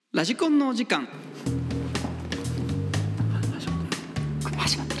ラジコンのお時間。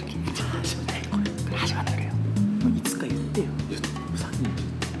始まってるよ。もういつか言ってよ。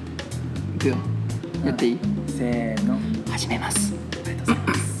いくよ。やっていい？せーの。始めます。ありがとうござい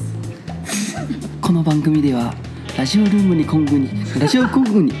ます。この番組ではラジオルームにコングにラジオコン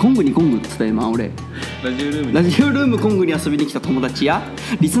グにコングにコングって言った今俺ラジオルームコングに遊びに来た友達や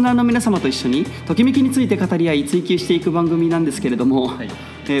リスナーの皆様と一緒にときめきについて語り合い追求していく番組なんですけれども、はい、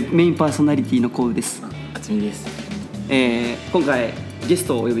メインパーソナリティのコウです。あつみです。今回ゲス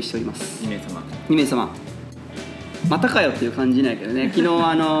トをお呼びしております。2名様またかよっていう感じなんやけどね、昨日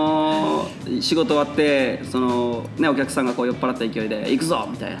仕事終わってお客さんがこう酔っ払った勢いで行くぞ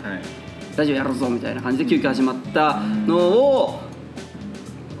みたいな、はい、ラジオやるぞみたいな感じで急遽始まったのを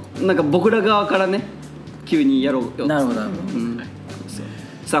なんか僕ら側からね急にやろうよ。なるほど、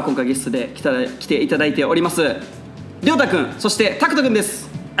さあ今回ゲストで来ていただいておりますりょうたくん、そしてたくとくんで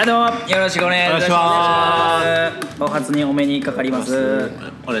す。どうもよろしくお願いします。お初にお目にかかります。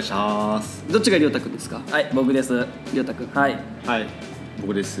お願いします。どっちがりょうたくんですか？はい、僕です。りょうたくん。はい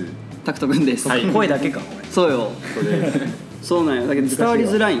僕です。たくとくんです。はい、声だけかそうよ。そうですそうなんよ。だけど伝わり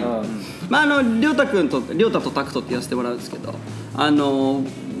づらいんよ。りょうたくんとりょうたとたくとって言わせてもらうんですけど、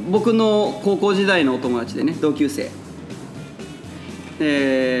僕の高校時代のお友達でね、同級生、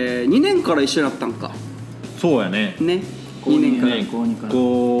2年から一緒になったんか。そうやね。2年から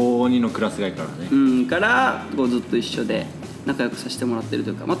高2のクラス外からね。からこうずっと一緒で仲良くさせてもらってる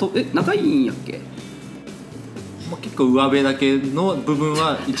というか、仲いいんやっけ？結構上辺だけの部分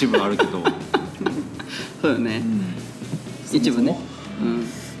は一部あるけどそうよね、一部ね。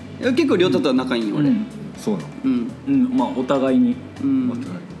結構りょうたとは仲いいよ俺。そうなの。まあお互いに、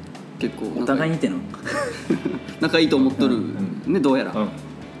結構お互いにっての仲いいと思っとるね、どうやら。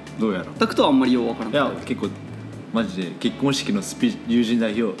どうやらタクトはあんまりようわからん。いや結構マジで結婚式の友人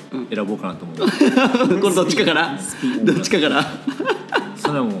代表選ぼうかなと思う。これどっちかからどっちかから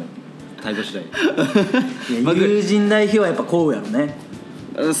それはもう態度次第。友人代表はやっぱこうやろね。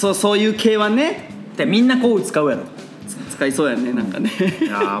そういう系はね、でみんなこう使うやろ。使いそうやね、なんかね。い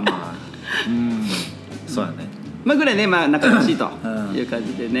やまあそうやね。ぐらいね、仲良しいという感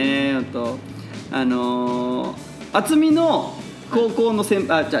じでね。渥美の高校の中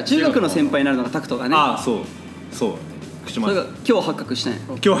学の先輩になるのがタクトがね。そうね。口まで。それが今日発覚したんや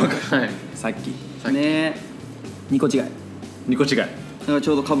ろ。今日発覚。はい。さっきね。2個違い。だからち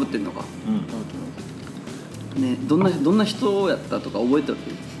ょうど被ってんのか。ね、どんな人やったとか覚えてる？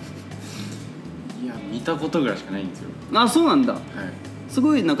いや、見たことぐらいしかないんですよ。あ、そうなんだ。はい。す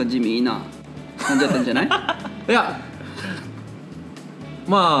ごいなんか地味な感じだったんじゃない？いや、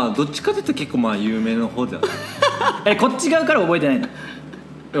どっちかというと結構有名な方ではない。こっち側から覚えてないの？い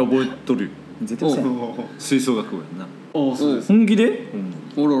や覚えとるよ。絶対そうや吹奏楽部やんな。そうです。本気で？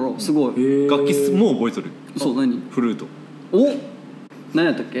おろろ、すごい。楽器も覚えとる。そう、何？フルート。お、何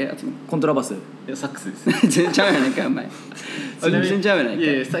やったっけ？コントラバス。いや、サックスです。全然ちゃうやないかお前。全然ちゃうやないか。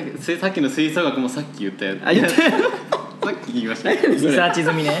いやさっきの吹奏楽もさっき言ったやつ。あ、言ったよ。さっき言いました。リサーチ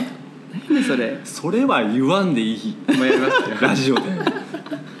済みね。何それ？それは言わんでいい。やりましたよ。ラジオで。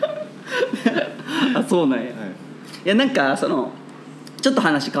あ、そうなんや。いや、なんかちょっと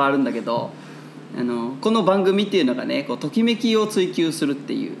話変わるんだけど、この番組っていうのがね、こうときめきを追求するっ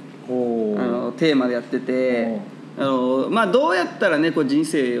ていうテーマでやってて、どうやったらねこう人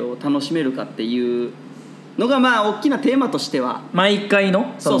生を楽しめるかっていうのが大きなテーマとしては毎回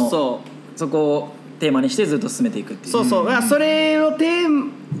のそこをテーマにしてずっと進めていくっていう。それをテ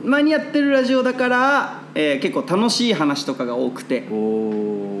ーマにやってるラジオだから、結構楽しい話とかが多くて、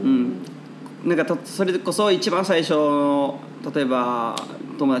なんかそれこそ一番最初の例えば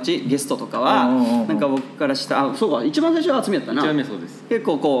友達ゲストとかはなんか僕からしたそうか、一番最初は集めやったな。一番目そうです。結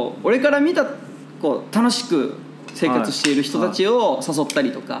構こう俺から見たこう楽しく生活している人たちを誘った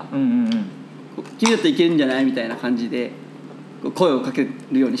りとか、君だっていけるんじゃないみたいな感じで声をかけ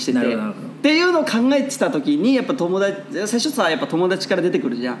るようにしててっていうのを考えてた時に、やっぱ最初さやっぱ友達から出てく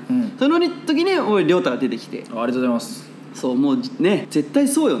るじゃん、その時に俺亮太が出てきて、ありがとうございます。そうもうね絶対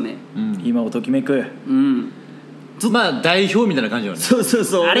そうよね、今をときめく、代表みたいな感じよね。そ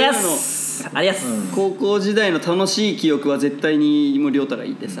うありやす高校時代の楽しい記憶は絶対にもう亮太が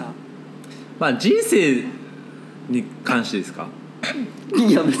いてさ、人生に関してですか？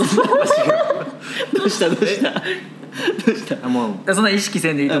いや別にどうしたもうそんな意識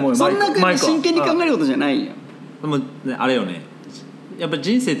せんでいいと思うよ。そんな真剣に考えることじゃないよ。でもあれよね、やっぱ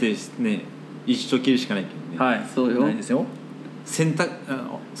人生ってね一生きるしかないけどね。はい、そうよ。ないですよ。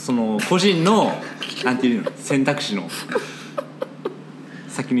個人のなんていうの選択肢の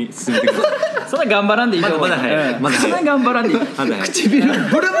先に進めてください。そんな頑張らんでいいと思う。まだ早いまだ早いそんな頑張らんでいい。唇ブルブ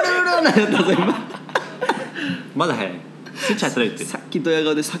ルブルなやったぞ今。まだ早い。スイッチ入ったら言ってさっきドヤ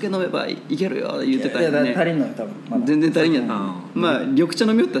顔で酒飲めばいけるよ言ってたいやよね。足りんのよ多分まだ。全然足りんやった。うんまあ緑茶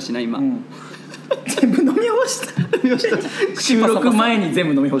飲みよったしな今。全部飲み干した収録前に全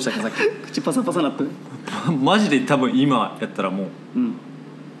部飲み干したからさっき。口パサパサなってる。マジで多分今やったらもううん。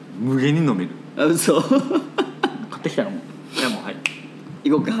無限に飲める。あ嘘。買ってきたのもう。いやもうはい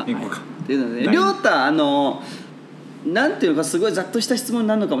行こうか。行こうか。っていうので何亮太なんていうのかすごいざっとした質問に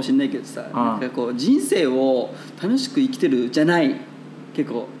なるのかもしれないけどさ、なんかこう人生を楽しく生きてるじゃない。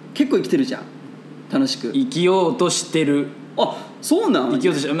結構生きてるじゃん。楽しく。生きようとしてる。あそうなん。生き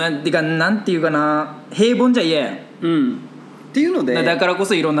ようとしてる。まあてかなんていうかな、平凡じゃ嫌やん。うん。っていうのでだからこ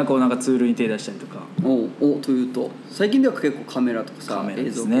そいろんなこうなんかツールに手出したりとか。おというと最近では結構カメラとかさカメラ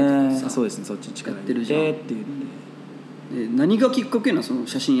です映像系とかね。さそうですね、そっちに力やってるじゃん入れてっていうので。で何がきっかけなのその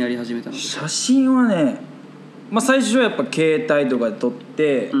写真やり始めたの。写真はね、まあ、最初はやっぱ携帯とかで撮っ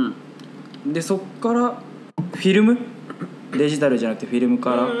て、でそっからフィルムデジタルじゃなくてフィルム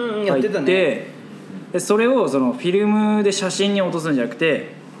からやっ入っててたねでそれをそのフィルムで写真に落とすんじゃなくて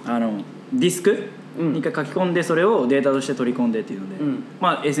ディスクに一回書き込んでそれをデータとして取り込んでっていうので、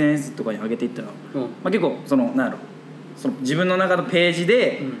まあ、SNS とかに上げていったら、まあ、結構そのなんやろその自分の中のページ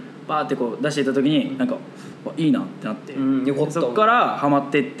でバーってこう出していった時になんかいいなってなって、よかった。そこからハマっ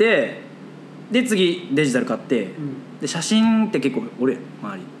ていってで次デジタル買って、で写真って結構俺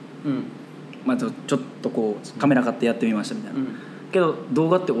周り、まあ、ちょっとこうカメラ買ってやってみましたみたいな、けど動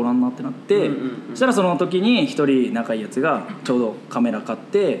画っておらんなってなって、そしたらその時に一人仲いいやつがちょうどカメラ買っ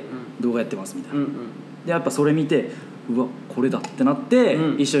て動画やってますみたいな、でやっぱそれ見てうわこれだってなって、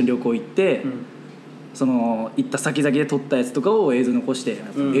一緒に旅行行って、その行った先々で撮ったやつとかを映像に残して、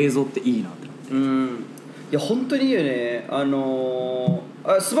映像っていいなってなって、いや本当にいいよね。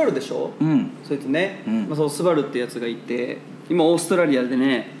スバルでしょ。そいつね、まあ、そうスバルってやつがいて今オーストラリアで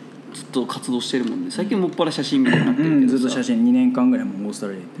ねずっと活動してるもんね。最近もっぱら写真みたいになってるけどさ、ずっと写真2年間ぐらいもオースト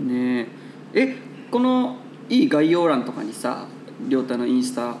ラリア行ってね。このいい概要欄とかにさ亮太のイン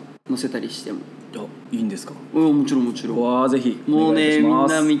スタ載せたりしてもいいんですか。もちろんもちろん。わあぜひもうねみん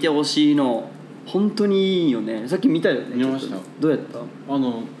な見て。てほしいの。本当にいいよね。さっき見たよね。見ました。どうやった？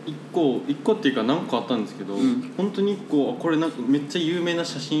一個っていうか何個あったんですけど、本当に1個これなんかめっちゃ有名な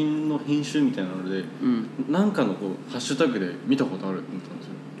写真の編集みたいなので、なんかのこうハッシュタグで見たことあるって思ったんで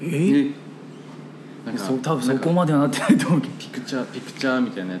すよ。なんか多分そこまではなってないと思うけど、ピクチャー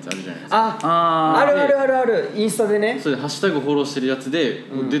みたいなやつあるじゃないですか。あるインスタでね。それでハッシュタグフォローしてるやつで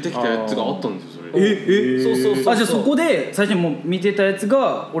出てきたやつがあったんですよ。それそうじゃあそこで最初にもう見てたやつ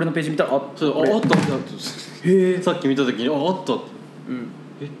が俺のページ見たらあったさっき見た時にあったっ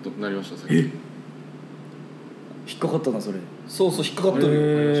てとなりました。さっき引っかかったなそれ。そう引っかかって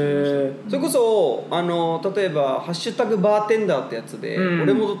るよ。それこそ例えばハッシュタグバーテンダーってやつで、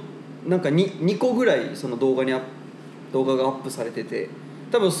俺もなんか 2個ぐらいその動画がアップされてて、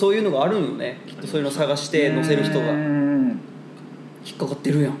多分そういうのがあるんよね。きっとそういうの探して載せる人が引っかかっ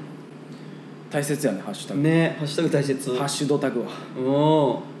てるやん。大切やねハッシュタグね。ハッシュタグ大切。ハッシュドタグは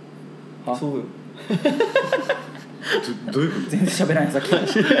そうよ。どういうこと？全然喋らないさっき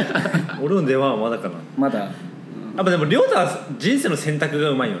俺の電話はまだかな。まだやっぱでも亮太は人生の選択が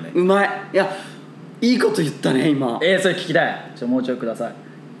うまいよね。うまい。いやいいこと言ったね今。それ聞きたい。もうちょいください。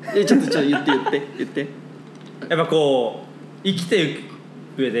ちょっと言ってやっぱこう生きていく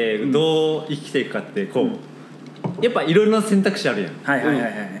上でどう生きていくかってこう、やっぱいろいろな選択肢あるやん。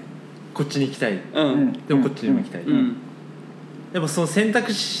こっちに行きたい、でもこっちにも行きたい、やっぱその選択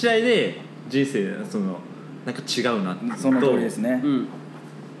肢次第で人生なんか違うなってその通りですね。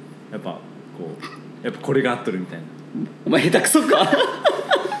やっぱこれが合っとるみたいな。お前下手くそか。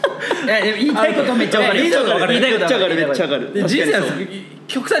言いたいことめっちゃ分かる。言いたいこと分かる。めっちゃ分かる。人生は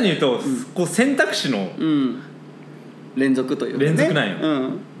極端に言うと、こう選択肢の連続というかね。連続なん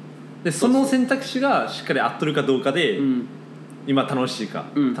よ。でその選択肢がしっかり合っとるかどうかで、今楽しいか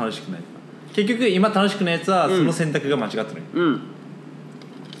楽しくないか。結局今楽しくないやつはその選択が間違ってる。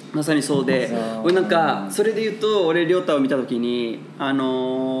まさにそうで、俺なんかそれで言うと俺亮太を見た時に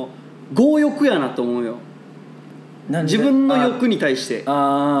強欲やなと思うよ。自分の欲に対してう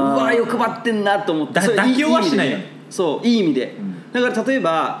わ欲張ってんなと思って。妥協はしないよね。そういい意味で、だから例え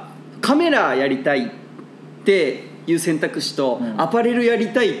ばカメラやりたいっていう選択肢と、アパレルやり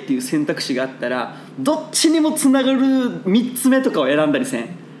たいっていう選択肢があったらどっちにもつながる3つ目とかを選んだりせん。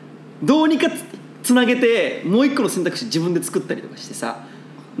どうにかつなげてもう1個の選択肢自分で作ったりとかしてさ、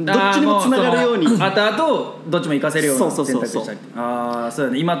どっちにもつながるようにあとどっちも活かせるような選択肢したり。そうそう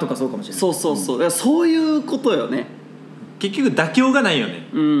だね。今とかそうかもしれない。そうだからそういうことよね。結局妥協がないよね、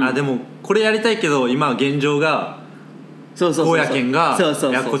あでもこれやりたいけど今現状がこうやけんがい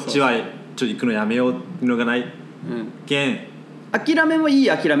やこっちはちょっと行くのやめようっていうのがないけん、諦めもいい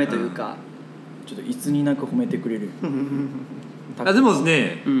諦めというか、ちょっといつになく褒めてくれるあでも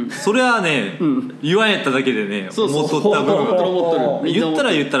ね、それはね、言わんやっただけでね思っとった部分言っ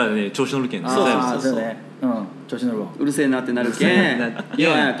たらね調子乗るけんね。そうね、調子乗るわ、うるせえなってなるけん言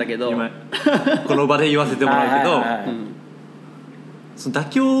わんやったけどこの場で言わせてもらうけど、その妥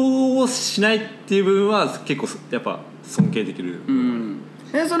協をしないっていう部分は結構やっぱ尊敬できる。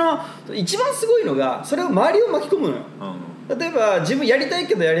でその一番すごいのがそれを周りを巻き込むのよ、例えば自分やりたい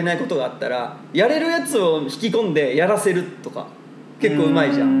けどやれないことがあったらやれるやつを引き込んでやらせるとか結構うま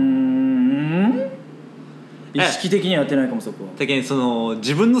いじゃん。意識的にはやってないかも。そこはだけどその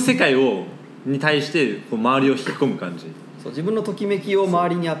自分の世界に対してこう周りを引き込む感じ。そう自分のときめきを周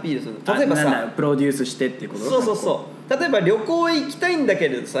りにアピールする。例えばさプロデュースしてっていうこと。そう例えば旅行へ行きたいんだけ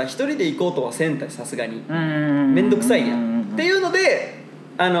れどさ一人で行こうとはせんたい、さすがにめんどくさいやんっていうので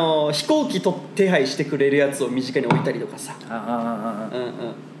飛行機手配してくれるやつを身近に置いたりとかさ、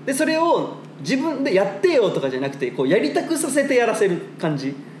でそれを自分でやってよとかじゃなくてこうやりたくさせてやらせる感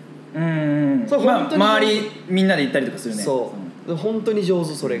じ。そう本当に周りみんなで行ったりとかするね。そう本当に上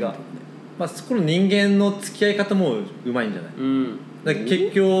手それが。そこの人間の付き合い方もうまいんじゃない、だから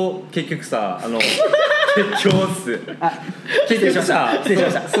結局さ結局さ失礼しま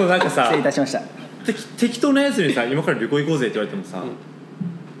したそうなんかさ失礼いたしました。適当なやつにさ今から旅行行こうぜって言われてもさ、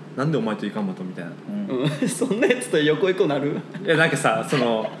なんでお前と行かんばとみたいな、そんなやつと旅行行こうなる。いやなんかさ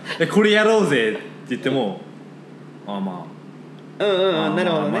これやろうぜって言ってもな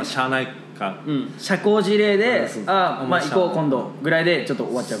るほどね、しゃあないか、社交辞令で行こう今度ぐらいでちょっと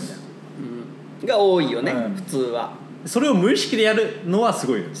終わっちゃうみたいな、が多いよね、普通は。それを無意識でやるのはす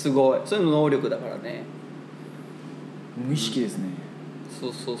ごいよ。すごい、そういうの能力だからね。無意識ですね。そ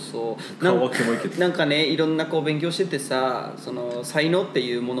うなんかね、いろんなこう勉強しててさ、その才能って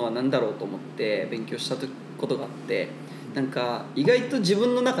いうものは何だろうと思って勉強したことがあって、なんか意外と自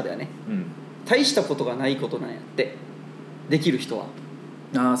分の中ではね、大したことがないことなんやって、できる人は。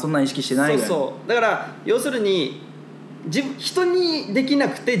そんな意識してないぐらい。だから要するに人にできな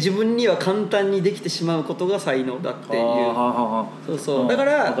くて自分には簡単にできてしまうことが才能だっていう。だか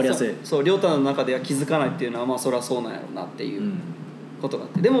ら分かりやすい。亮太の中では気づかないっていうのはそりゃそうなんやろうなっていうことがあっ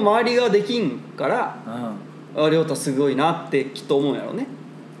て、でも周りができんから亮太すごいなってきっと思うんやろうね。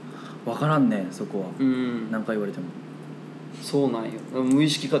分からんね、そこは。何回言われても。そうなんよ。無意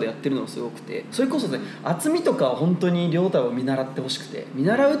識化でやってるのがすごくて、それこそね、厚みとかは本当に亮太を見習ってほしくて、見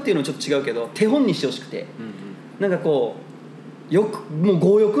習うっていうのはちょっと違うけど手本にしてほしくて、なんかこうもう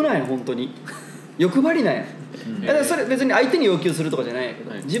強欲なんや、本当に欲張りなんや。だからそれ別に相手に要求するとかじゃないんやけ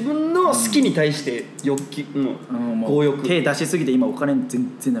ど、自分の好きに対して強欲。手出しすぎて今お金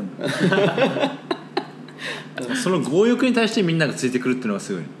全然ないもんその強欲に対してみんながついてくるっていうのが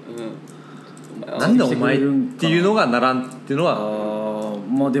すごい、なんだお前っていうのがならんっていうの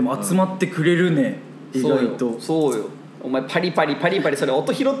は、でも集まってくれるね、意外と。そうよ。お前パリパリそれ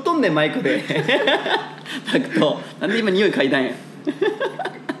音拾っとんねんマイクでなんで今匂い嗅いだんや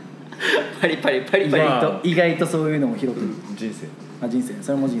パリパリ意外とそういうのも拾ってる。人生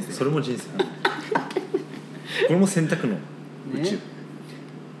それも人生これも選択の宇宙、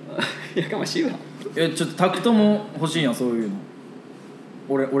やかましいわ。ちょっとタクトも欲しいやん、そういうの。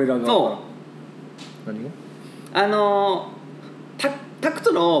俺らが何がタク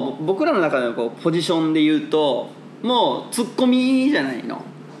トの僕らの中のこうポジションで言うともうツッコミじゃないの。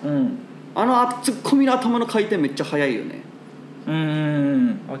ツッコミの頭の回転めっちゃ速いよね。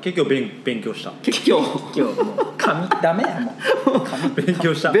結局勉強した。結局髪ダメやもう勉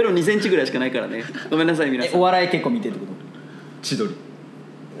強した。ベロ2センチぐらいしかないからね。ごめんなさい皆さん。お笑い結構見てってこと？千鳥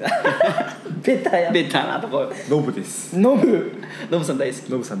ベタなとこ。ノブです。ノブさん大好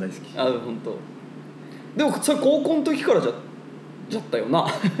き。ノブさん大好き。本当。でもそれ高校の時からじゃったよな。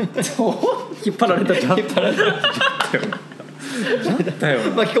そう引っ張られたじゃん。引っ張られただよ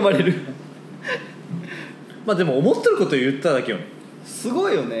巻き込まれる。でも思ってることを言っただけよね。す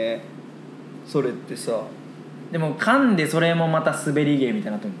ごいよねそれってさ。でも噛んでそれもまた滑り芸みた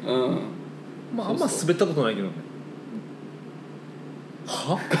いなと思う。あんま滑ったことないけどね。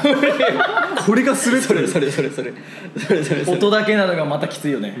はこれが滑ってる。それ音だけなのがまたきつ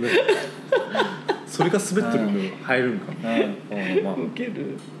いよね。それが滑ってるの入るんかな。ウケ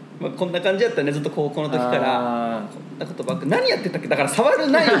る。こんな感じやったね、ずっと高校の時からこんなことばっか。何やってたっけ。だから触る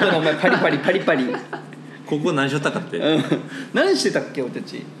ないよお前パリパリここ何しよったかって、何してたっけ俺た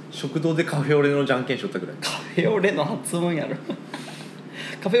ち。食堂でカフェオレのじゃんけんしよったぐらい。カフェオレの発音やろ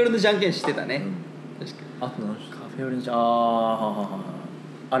カフェオレのじゃんけんしてたね、確かに。あと何しカフィオレンチーナ、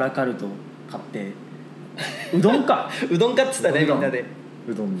アラカルト買ってうどんかうどん買ってたねみんなで。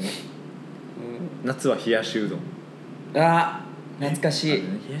うどんね、夏は冷やしうどん。あ懐かしい、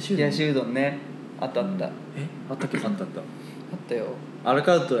冷やしうどんね、あったあった、あったっけ、あったあったよ。アラ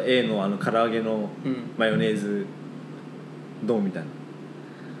カルト A の唐揚げのマヨネーズ丼みたい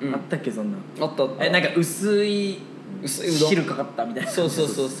な、あったっけ、そんなあったあった。なんか薄いうどん汁かかったみたいな。そう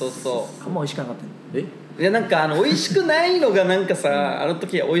あんま美味しくなかったね。いやなんか美味しくないのがなんかさ、あの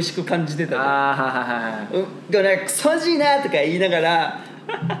時は美味しく感じてたじゃん。でもなんかクソまじいなとか言いながら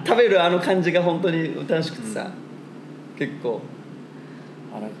食べるあの感じが本当に楽しくてさ、結構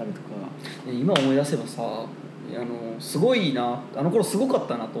アラカルトか。今思い出せばさ、すごいな、あの頃すごかっ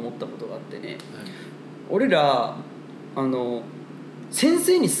たなと思ったことがあってね、俺ら先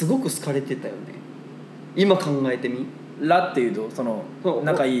生にすごく好かれてたよね、今考えてみ。らっていうとその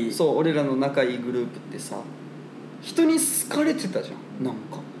仲いい、そう俺らの仲いいグループってさ、人に好かれてたじゃん、なん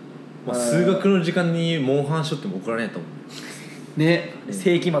か、数学の時間にモンハンしょっても怒られないと思うね。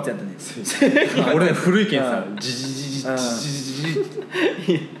世紀末やったね。俺古いけんさ、ジジジジジジ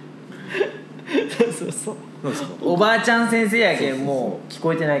そうおばあちゃん先生やけんもう聞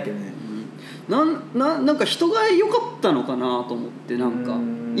こえてないけどね。なんか人が良かったのかなと思って、なんか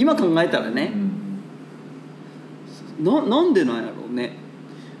今考えたらね、なんでなんやろうね。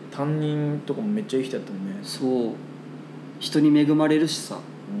担任とかもめっちゃいい人やったもんね。そう、人に恵まれるしさ、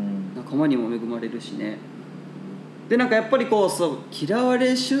仲間にも恵まれるしね。でなんかやっぱりこうそう嫌わ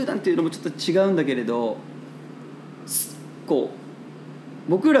れ集団っていうのもちょっと違うんだけれど、こ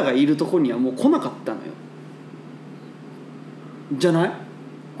う僕らがいるとこにはもう来なかったのよ。じゃない？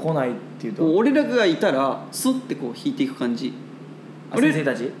来ないっていうと、俺らがいたらスッてこう引いていく感じ。先生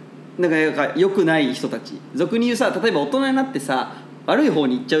たちなんか良くない人たち、俗に言うさ、例えば大人になってさ悪い方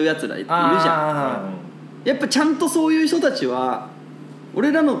に行っちゃうやつらいるじゃん。やっぱちゃんとそういう人たちは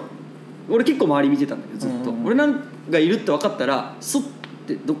俺結構周り見てたんだけどずっと、俺らがいるって分かったらスッ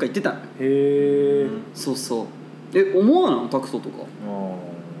てどっか行ってたのよ。へえ。そうそう。思わないタクトとか。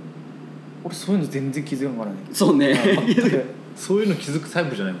俺そういうの全然気づかんからね。そうねそういうの気づくタイ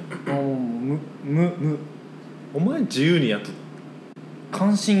プじゃないもん。お前自由にやっと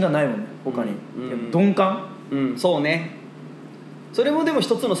関心がないもんね他に、鈍感。そうね。それもでも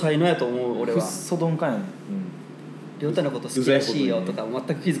一つの才能やと思う俺は。くっそ鈍感やね。亮太のこと好きらしいよとか全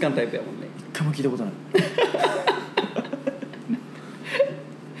く気づかんタイプやもんね。一回も聞いたことない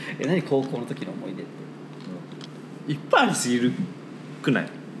何高校の時の思い出って。いっぱいありすぎるくない？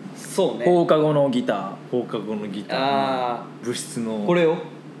そうね。放課後のギター、放課後のギター、部室のこれよ。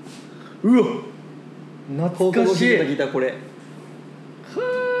うわ懐かしい。ギターこれ。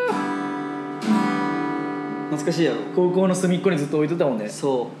懐かしいやろ。高校の隅っこにずっと置いとったもんね。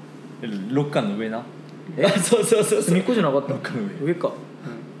そう。ロッカーの上な。そう隅っこじゃなかった。ロッカーの上か。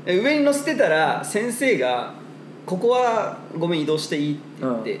上に乗せてたら先生がここはごめん移動していいって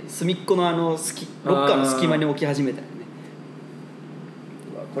言って、隅っこのロッカーの隙間に置き始めたよね。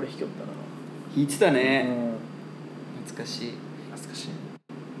うわこれ弾きよったな。弾いてたね。懐かしい。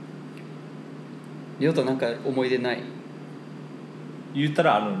りょうとなんか思い出ない？言った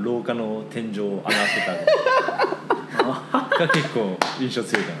ら廊下の天井穴開けたが結構印象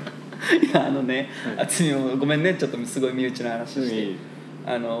強いかな。いや次もごめんねちょっとすごい身内の話して、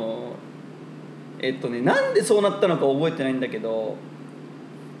なんでそうなったのか覚えてないんだけど、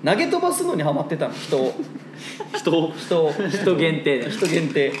投げ飛ばすのにハマってたの。人限定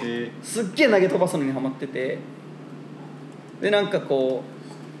すっげえ投げ飛ばすのにハマってて、でなんかこう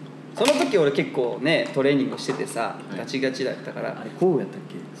その時俺結構ねトレーニングしててさ、ガチガチだったから。あれこうやったっ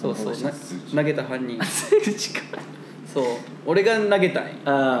け？そう投げた犯人そう俺が投げたん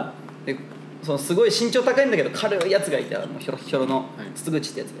や。でそのすごい身長高いんだけど軽いやつがいて、ひょろひょろの筒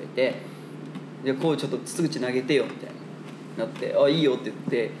口ってやつがいて、でこうちょっと筒口投げてよみたいになって、あいいよって言っ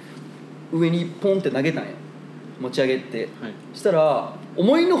て上にポンって投げたんや、持ち上げて、したら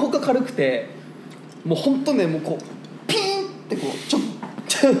思いのほか軽くて、もうほんとねもうこうピーンってこう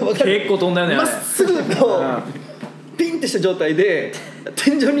結構飛んだよね。まっすぐこうピンってした状態で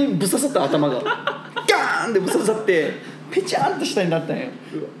天井にぶささった頭がガーンってぶささってペチャーンと下になったんや。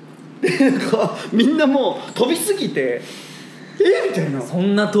でなんかみんなもう飛びすぎてみたいな、そ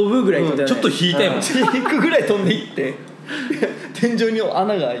んな飛ぶぐらい飛んだよね。ちょっと引いたよ。引くぐらい飛んでいって天井に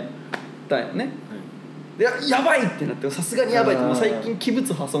穴が開いたんよね。でやばいってなって、さすがにやばいって、もう最近器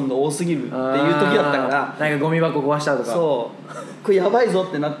物破損が多すぎるっていう時だったから、なんかゴミ箱壊したとか、そうこれやばいぞ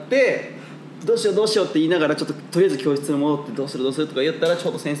ってなって、どうしようって言いながらちょっととりあえず教室に戻ってどうするとか言ったら、ち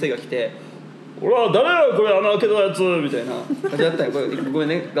ょうど先生が来て、俺は誰がこれ穴開けたやつみたいな感じだったよ。これごめん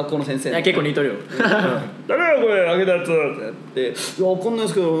ね、学校の先生。いや結構似とるよ誰がこれ開けたやつってやって、いや分かんないで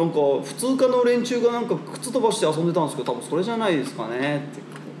すけど、なんか普通科の連中がなんか靴飛ばして遊んでたんですけど、多分それじゃないですかねって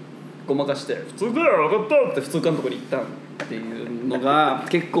ごまかして、普通科やろ分かったって普通科のとこに行ったっていうのが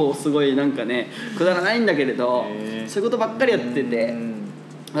結構すごいなんかね、くだらないんだけれど、そういうことばっかりやってて、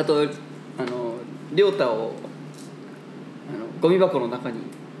あと亮太をゴミ箱の中に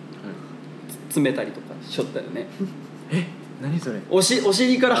詰めたりとかしょったよね。何それ。お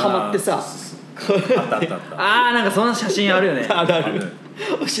尻からはまってさ、あったあーなんかそんな写真あるよねある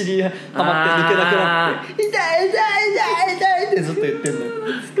お尻がはまって抜けなくなって痛いってずっと言ってんのよ。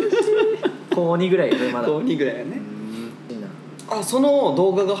高2ぐらいでまだ高2ぐらいやね。いいな。その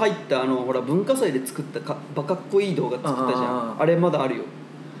動画が入ったほら文化祭で作ったバカっこいい動画作ったじゃん。あれまだあるよ。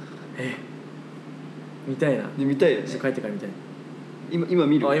見たいな。見たいよね。帰ってから見たい。今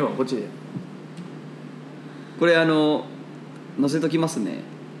見る。今こっちで。これ載せときますね。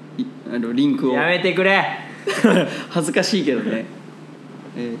リンクを。やめてくれ恥ずかしいけどね。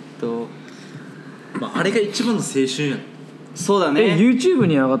あれが一番の青春やん。そうだね。YouTube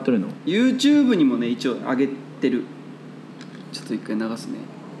に上がってるの？ YouTube にもね一応上げてる。ちょっと一回流すね。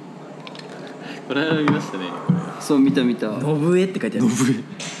これ見ましたね。そう見た。信江って書いてある。信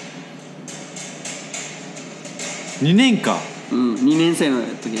江。2年か。2年生の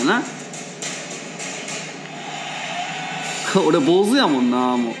時やな。俺坊主やもん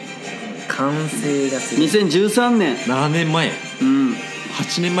な。もう完成がすごい。2013年。7年前。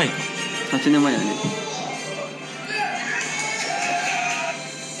8年前か。8年前やね。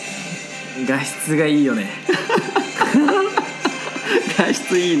画質がいいよね画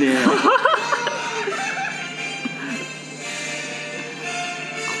質いいね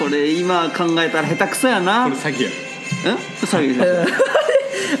これ今考えたら下手くそやな。これ詐欺や。詐欺だ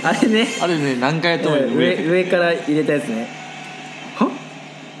あれね何回やっても上から入れたやつね。は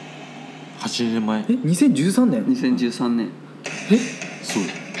8年前。2013年2013年。そう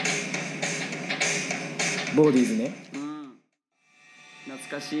ボーディーズね。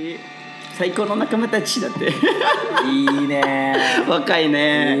懐かしい。最高の仲間たちだっていいね若い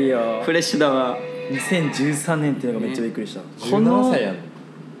ね。いいよ。フレッシュだわ。2013年っていうのがめっちゃびっくりした、17歳やん。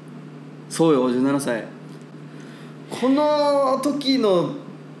そうよ、17歳。この時の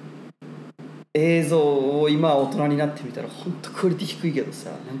映像を今大人になってみたら本当クオリティ低いけどさ、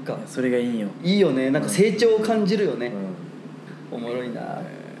なんかそれがいいよ。いいよね。なんか成長を感じるよね。おもろいな。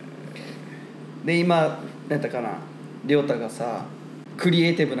で今なんだかな、亮太がさクリエ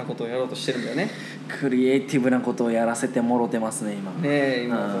イティブなことをやろうとしてるんだよね。クリエイティブなことをやらせてもろてますね今。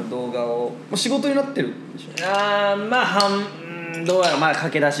今動画をもう仕事になってるでしょ。まあどうやらまあ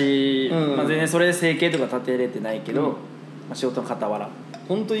駆け出し、全然それで生計とか立てれてないけど、仕事の傍ら。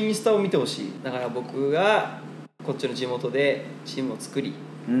本当にインスタを見てほしい。だから僕がこっちの地元でチームを作り、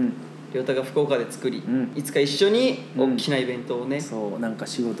亮太が福岡で作り、いつか一緒に大きなイベントをね、そうなんか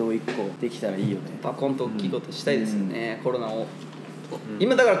仕事を1個できたらいいよね。バコンと大きいことしたいですよね。コロナを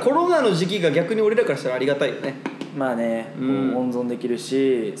今だからコロナの時期が逆に俺らからしたらありがたいよね。まあね、温存できる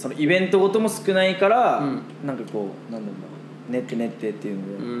し、そのイベントごとも少ないから、なんかこうなんだろうな、練ってっていう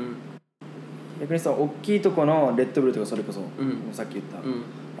ので、逆にさ大きいとこのレッドブルとかそれこそ、さっき言った、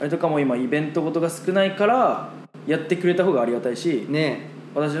あれとかも今イベントごとが少ないからやってくれた方がありがたいし、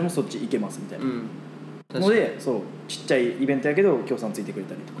私もそっち行けますみたいな、のでそうちっちゃいイベントやけど協賛ついてくれ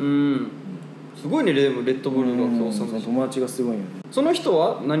たりとか、すごいね。でもレッドブルの協賛、友達がすごいよね。その人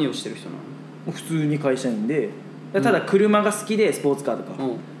は何をしてる人なの？普通に会社員で、ただ車が好きでスポーツカーとか、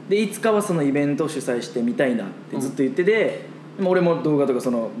でいつかはそのイベントを主催してみたいなってずっと言ってて、でも俺も動画とかそ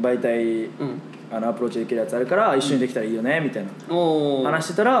の媒体、アプローチできるやつあるから一緒にできたらいいよねみたいな話し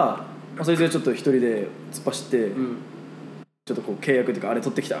てたら、そいつがちょっと一人で突っ走って、ちょっとこう契約というかあれ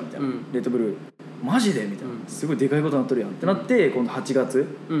取ってきたみたいな、レッドブルマジでみたいな、すごいでかいことになっとるやんってなって、今度8月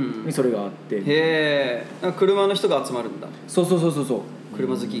にそれがあって、へえ、車の人が集まるんだ。そう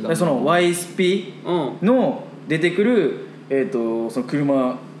車好きが、その YSP の出てくる、その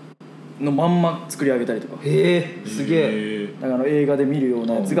車のまんま作り上げたりとか。へえ、すげえ。だから映画で見るよう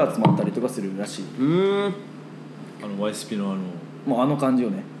なやつが集まったりとかするらしい。YSP のもうあの感じよ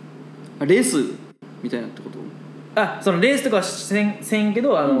ね。レースみたいなってこと？そのレースとかはせんけ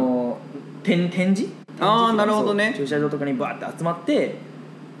ど、展示？なるほどね。駐車場とかにバーって集まって、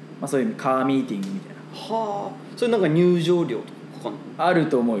そういうカーミーティングみたいな。それなんか入場料とかかかんの？ある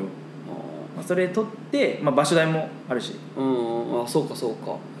と思うよ。それ取って、場所代もあるし。そうか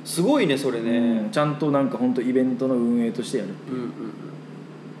すごいねそれね。ちゃんとなんか本当イベントの運営としてやる。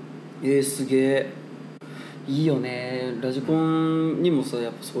すげえ。いいよね。ラジコンにもさや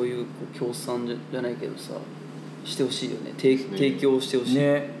っぱそういう協賛じゃないけどさしてほしいよね。提供してほしい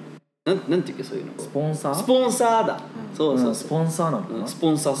ね。なんていうっけそういうのスポンサーだ、そうそう、スポンサーなのかな、ス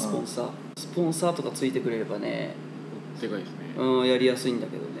ポンサーとかついてくれればねでかいですね。やりやすいんだ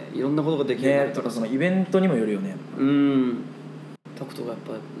けどね。いろんなことができるね。とかそのイベントにもよるよね。タクトがやっ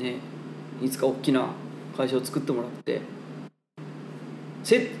ぱねいつか大きな会社を作ってもらって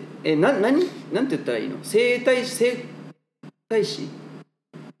なんて言ったらいいの？整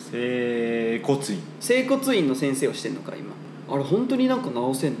骨院の先生をしてんのか今。あれ本当になんか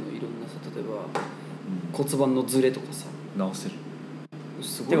直せんの？いろんなさ、例えば骨盤のズレとかさ直せる。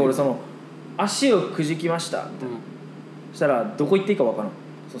すごい。てか俺その足をくじきましたみたいな、そしたらどこ行っていいか分からん。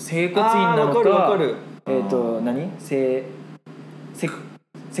その整骨院なのか、分かる何？接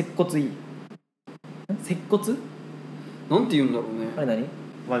骨院？接骨？なんて言うんだろうね。あれ何？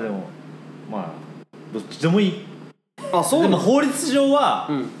まあでもまあどっちでもいい。そうなの？でも法律上は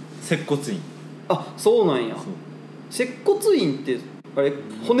接骨院。そうなんや。接骨院ってあれ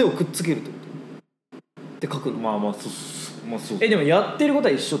骨をくっつけるってことって書くの？まあそう。でもやってること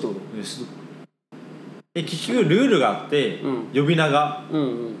は一緒ってこと？結局ルールがあって、呼び名が、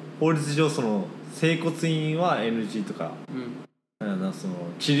法律上その整骨院は NG とか、その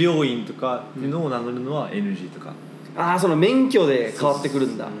治療院とかいうのを名乗るのは NG とか。その免許で変わってくる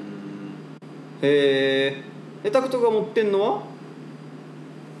んだ。へえ。タクトが持ってんのは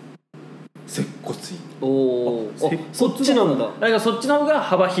接骨院。そっちなんだ。だからそっちの方が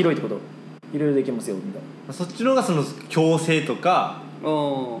幅広いってこと？いろいろできますよみたいな。そっちの方がその矯正とか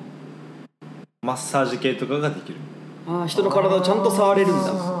マッサージ系とかができる。人の体をちゃんと触れるん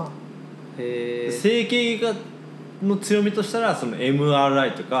だ。整形がの強みとしたらその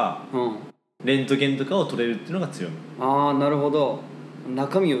MRI とか、レントゲンとかを取れるっていうのが強み。なるほど。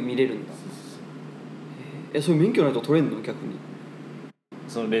中身を見れるんだ。そういう免許ないと取れんの？逆に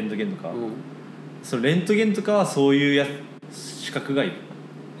そのレントゲンとか、そのレントゲンとかはそういう資格がいる。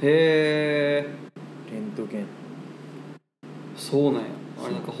レントゲンそうなんや。あ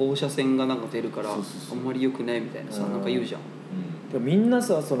れなんか放射線がなんか出るからあんまり良くないみたいなさ、なんか言うじゃん。みんな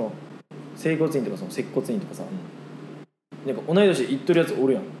さ、その整骨院とかその接骨院とかさ、なんか同い年行っとるやつお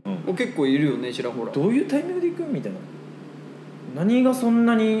るやん。結構いるよね、ちらほら。どういうタイミングで行くみたいな。何がそん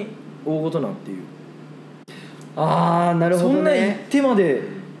なに大事なんていう。なるほどね。そんな行ってまで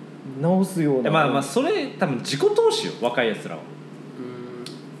直すような。まあそれ多分自己投資よ、若いやつらは。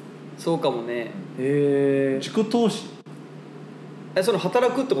そうかもね。自己投資。その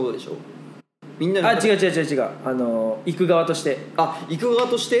働くってことでしょ？みんな違う行く側として。行く側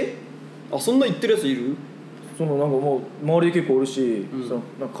として？そんな言ってるやついる？そのなんかもう周りで結構おるし、その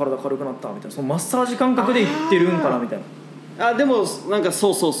なんか体軽くなったみたいな、そのマッサージ感覚で行ってるんかなみたいな。でもなんか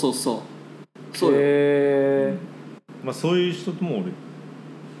そうそうまあそういう人もおる。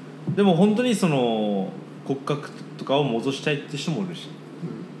でも本当にその骨格とかを戻したいって人もおるし、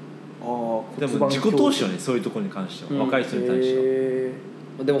でも自己投資はね、そういうところに関しては、若い人に対して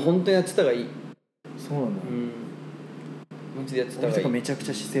は。でも本当にやってたがいい。そうなんだ。マジでやってたがいい。めちゃくち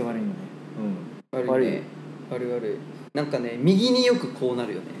ゃ姿勢悪いのね。悪い。なんかね、右によくこうな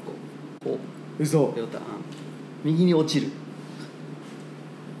るよね。こう。嘘。右に落ちる。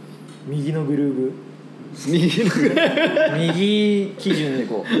右のグルーブ。右基準で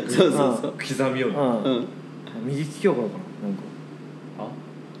こう。そう刻みような。右利きようかな。なんか。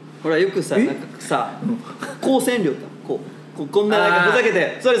ほらよくさ、なんかさ、光線量だ。こんななんかふざけ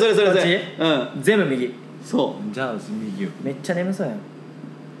て、それ。全部右。そう。じゃあ右よ。めっちゃ眠そうやん。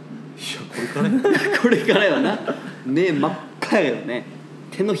これからよな。目真っ赤やよね。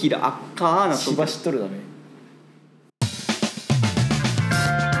手のひら赤なとしばしとるだね。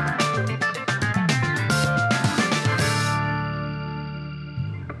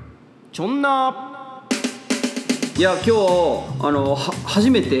ちょんな。いや今日初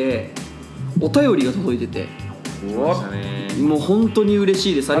めてお便りが届いてて、もう本当に嬉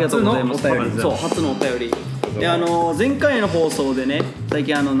しいです。ありがとうございます。初のお便り。で前回の放送でね、最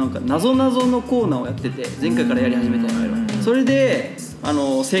近なんか謎のコーナーをやってて、前回からやり始めたんだけど、それで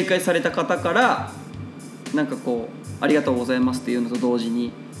正解された方からなんかこうありがとうございますっていうのと同時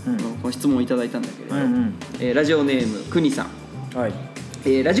に、この質問をいただいたんだけれど、ラジオネームくにさん。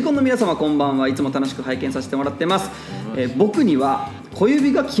ラジコンの皆様こんばんは。いつも楽しく拝見させてもらってます。僕には小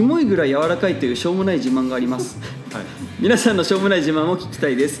指がキモいぐらい柔らかいというしょうもない自慢があります。皆さんのしょうもない自慢を聞きた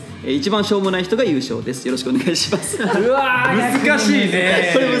いです。一番しょうもない人が優勝です。よろしくお願いします。うわー難しい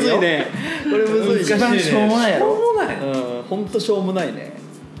ね。これむずいね。一番しょうもないやろ。ほんとしょうもないね。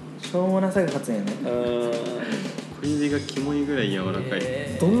しょうもなさが勝つんやね。小小指がキモいぐらい柔らかい、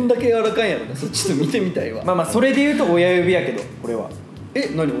どんだけ柔らかいんやろね。そっちょっと見てみたいわ。まあそれで言うと親指やけどこれは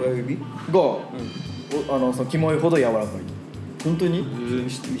何親指が、そのキモいほど柔らかい。本当に？見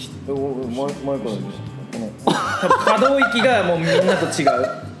して見して。前からこの可動域がもうみんなと違う。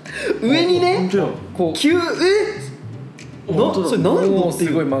上にね、こうそれ何度って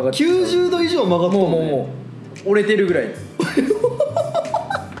すごい曲がって90度以上曲がってる、もう折れてるぐらい。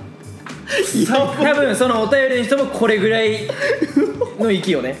多分そのお便りの人もこれぐらいの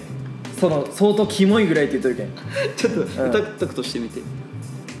息をね、その相当キモいぐらいって言っとるけん。ちょっとタクトしてみて。い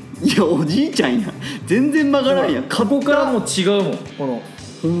やおじいちゃんや、全然曲がらんやん。ここからもう違うもん。この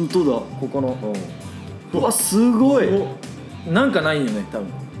本当だ、ここのうわすごい、なんかないよね多分。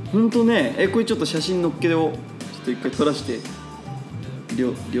本当ね。これちょっと写真載っけでをちょっと一回撮らして。り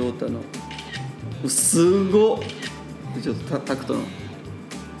ょうたのすごっ。ちょっとタクトの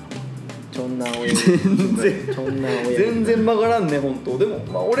ちょんな親全然曲がらんね本当。で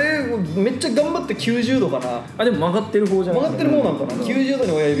も、俺めっちゃ頑張って90度かな。あ、でも曲がってる方じゃない？曲がってる方なんかな、90度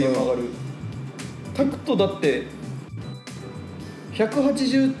に親指が曲がる。タクトだって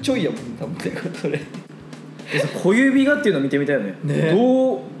180ちょいやもん多分ねそれ。小指がっていうの見てみたいよね。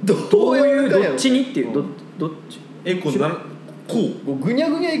どういうどっちにっていうどっち？こうぐにゃ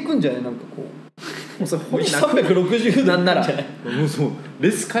ぐにゃいくんじゃない？なんかこう。もうそれ本360度なんならもうそう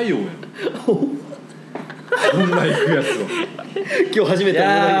レス海洋やんこんな行くやつを今日初めておもろ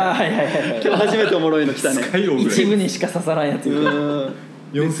いや今日初めておもろいの来たね。一部にしか刺さらんやつ。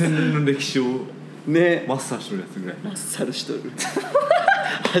4000年の歴史をねマッサーしとるやつぐらい。マッサルしとる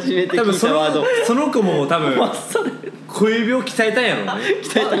初めて聞いたワード。その子も多分小指を鍛えたんやろうね。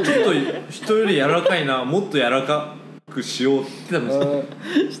鍛えたんちょっと人より柔らかいな、もっと柔らかくしようって多分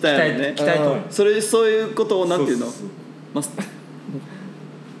したよね。鍛えとん。そういうことをなんていうの？マ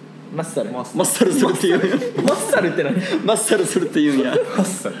ッサルするって言うんや。マッサルって何？マッサルするって言うんや。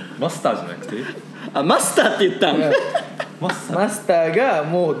マスターじゃなくて？マスターって言ったん。マスターが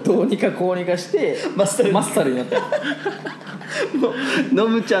もうどうにかこうにかしてマッサルになった。もうノ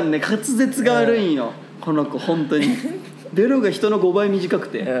ムちゃんね滑舌が悪いんよこの子本当に。ベロが人の5倍短く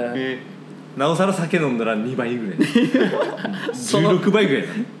て。なおさら酒飲んだら2倍ぐらい16倍ぐらい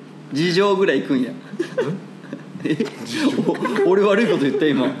事情ぐらいいくんや。俺悪いこと言った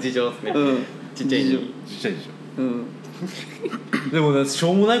今。事情ですね。ちっちゃいでしょ。でもし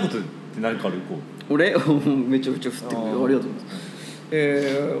ょうもないことって何かある？こう俺めちゃくちゃ振ってくる。ありがとうございます。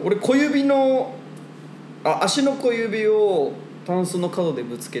俺小指の足の小指をタンスの角で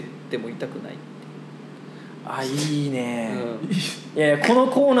ぶつけても痛くない。あ、いいね。いやこの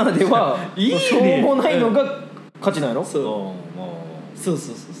コーナーではいいね、しょうもないのが勝ちなんやろ。そ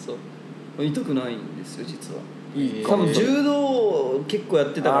う痛くないんですよ実は。多分柔道結構やっ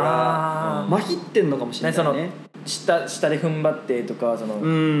てたから麻痺ってんのかもしれないね。下で踏ん張ってとかつ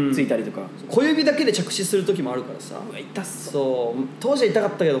いたりとか。小指だけで着地する時もあるからさ。痛そう。そう当時は痛か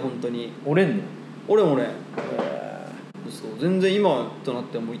ったけど本当に折れんの？俺もね、そう全然今となっ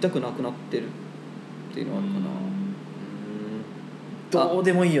てはもう痛くなくなってるっていうのはあるかな。どう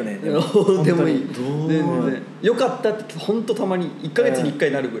でもいいよね。どうでもいい。全然よかったって本当たまに1ヶ月に1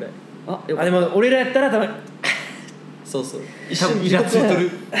回なるぐらい。でも俺らやったらたまにそう一瞬イラついと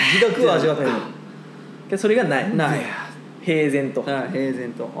る。自覚は味わってる。それがない平然と。平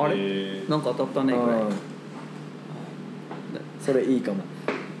然と。あれなんか当たったねぐらい。それいいかも。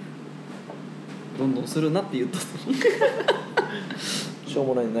どんどんするなって言ったしょう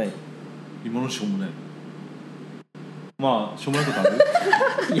もないない。今のしょうもない。まあしょうもないことある？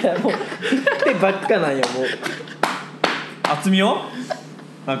いやもうってばっかなんよもう。厚みは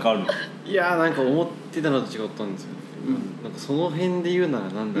なんかある？いやなんか思ってたのと違ったんですよね。なんかその辺で言うなら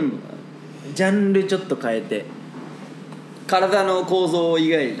なんだろうな。ジャンルちょっと変えて。体の構造以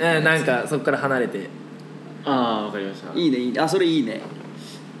外。なんかそこから離れて。わかりました。いいね。それいいね。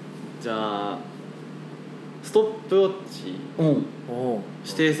じゃあストップウォッチ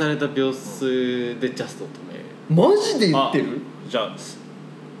指定された秒数でジャスト止める。マジで言ってる？じゃあ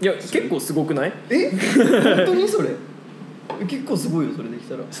いや結構すごくない？本当にそれ結構すごいよそれでき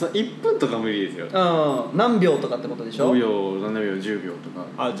たら。その1分とか無理ですよ。何秒とかってことでしょ？5秒7秒10秒とか。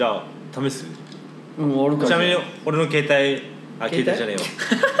じゃあ試す？あるか。ちなみに俺の携帯携帯じゃねえよ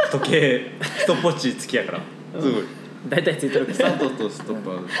時計ストップウォッチ付きやからすごい大体ついてるけどスタートとストップ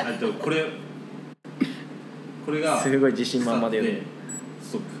でもこれがすごい自信満々で言う。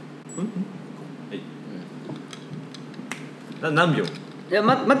ストップ何秒？いや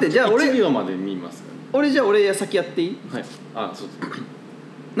待ってじゃあ1秒まで見ますか俺じゃあ俺先やっていい？はいそうです。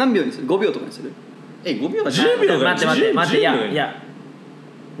何秒にする？5秒とかにする？5秒10秒が待っていや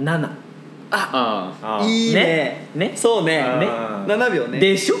7いいね。そうね。7秒ね。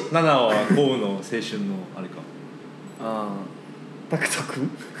でしょ。7は豪雨の青春のあれか。タクト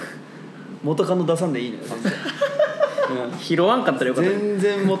君元カノ出さんでいいのよ。拾わんかったらよかった。全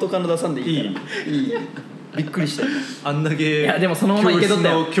然元カノ出さんでいいから。いい。びっくりした。あんだけ。いやでもそのままいけとった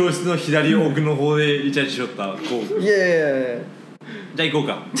よ。教室の左奥の方でイチャイチャしよった豪雨。いや。じゃあ行こう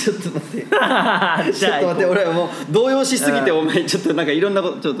か。ちょっと待って。ちょっと待って、俺はもう動揺しすぎて、お前ちょっとなんかいろんな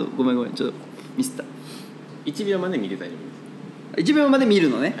こと、ちょっとごめんちょっとミスった。1秒まで見てたいです。1秒まで見る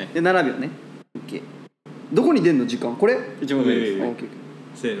のね。で7秒ね。オッケー。どこに出んの時間？これ？1秒です。オッケー。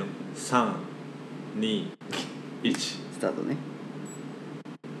せーの、3、2、1スタートね。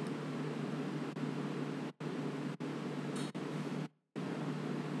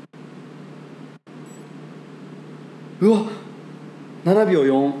うわ、7秒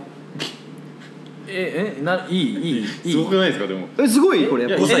4。いいすごくないですか？でもすごいこれ。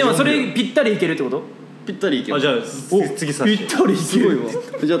でもそれぴったりいけるってこと？ぴったりいける。じゃあ次さぴったりいける。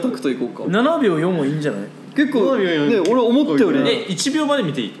じゃあタクト行こうか。7秒4もいいんじゃない？結構ね、俺思ったよりね。1秒まで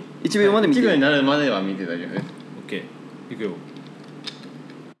見ていいと。1秒まで見ていい。1秒になるまでは見てたけどね。オッケー、いくよ。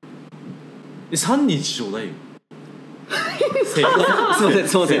3日ちょうだいよ。すいま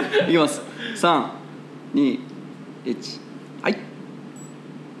せんいきます。3、2、1、はい。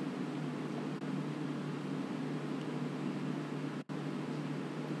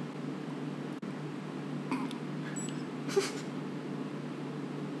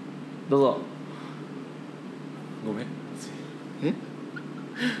どうぞ。ごめん。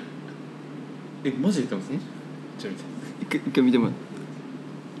マジで言ってます？ちょっと一回見てもらう。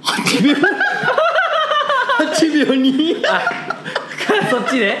8秒8秒2。そっ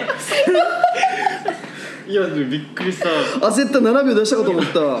ちね。いやでもびっくりした。焦った。7秒出したかと思っ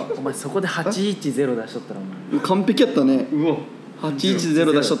た。お前そこで810出しとったらお前完璧やったね。うわ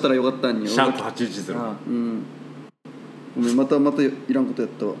810出しとったらよかったんよ。シャープ810。うん。ごめん、またいらんことや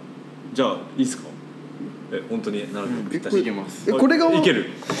ったわ。じゃあいいっすか？本当に7秒ぴったしいけます。これがいける。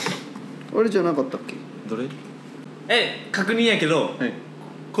あれじゃなかったっけ？どれ？確認やけど、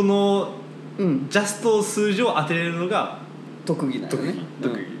このジャスト数字を当てれるのが特技だよね。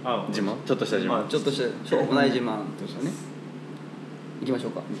特技。自慢？ちょっとした自慢。ちょっとしたしょうもない自慢としたね。行きましょ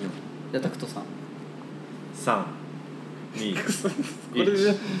うか。じゃあタクトさん。3、2、これで。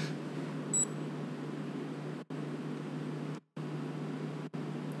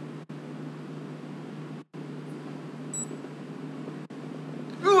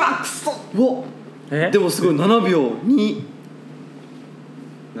うわくそ。でもすごい7秒2。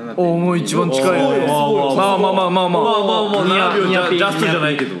もう一番近いよね。まあ7秒ジャストじゃな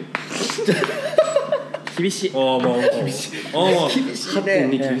いけど厳しい。厳しいね。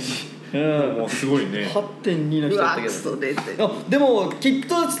厳しい。もうすごいね。8.2 の人だったけど。でもきっ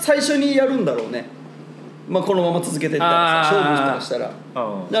と最初にやるんだろうね。まあこのまま続けていったらさ、勝負とかしたら。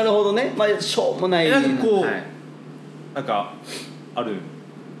なるほどね。まあしょうもない。なんかこうなんかある。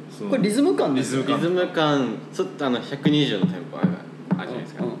これリズム感ですよね。リズム感、ちょっと120のテンポあるじゃないで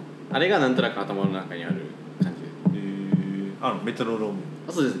すか。あれがなんとなく頭の中にある感じで。メトロノーム。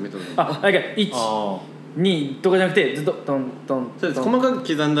そうです、メトロノーム。なんか1、2とかじゃなくてずっとトントン。そうです。細かく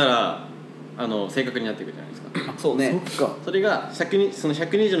刻んだら正確になっていくじゃないですか。そうね。そっか。それがその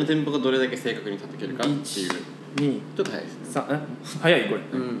120のテンポがどれだけ正確に叩けるかっていう。1、2、ちょっと早いですね。早いこれ。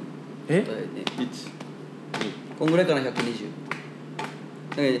1、2。こんぐらいかな120。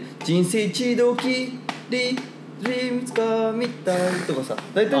人生一度きりドリームつかみたいとかさ、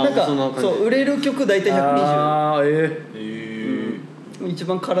大体なんかそう売れる曲大体120。一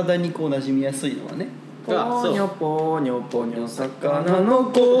番体にこう馴染みやすいのはね。ポニョポニョポニョ魚の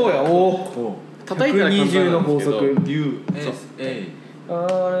子やお。叩いたら簡単なんですけど。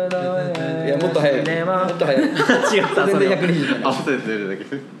いやもっと早い。もっと早い。違った全然120じゃない。あ、そうです出るだけ。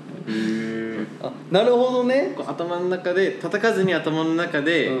なるほどね。頭の中で叩かずに頭の中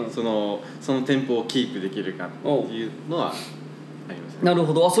で、そのテンポをキープできるかっていうのはありますね。なる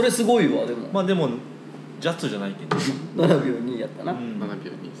ほど。それすごいわ。でもでもジャストじゃないけど7秒2やったな。7秒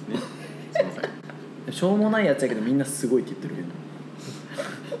2ですね。すいません。しょうもないやつやけどみんなすごいって言ってる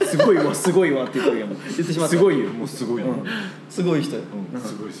けどすごいわすごいわって言ってるけど言ってしまった。すごいよ。もうすごいすごい人よ。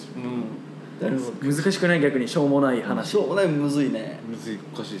すごいですよ。なるほど。難しくない逆にしょうもない話。しょうもないむずいね。むずい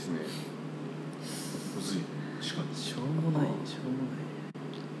おかしいですね。むずい確かに。しょうもない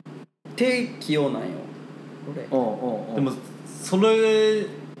手器用なんよこれ。でもそれ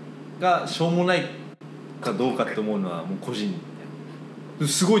がしょうもないかどうかって思うのはもう個人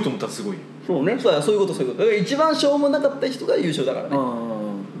すごいと思ったらすごい。そうね。そういうことだから一番しょうもなかった人が優勝だからね。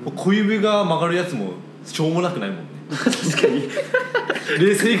小指が曲がるやつもしょうもなくないもんね。確かに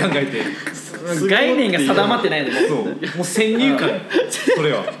冷静に考えて概念が定まってないの。そうもう先入観そ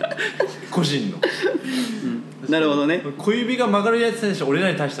れは個人の、なるほどね。小指が曲がるやつにして俺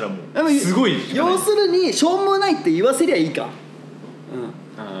らに対したらもうすごい要するにしょうもないって言わせりゃいいか、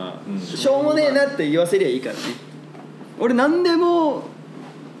しょうもねえなって言わせりゃいいからね。俺何でも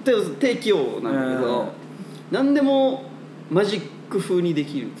低器用なんだけど、何でもマジック風にで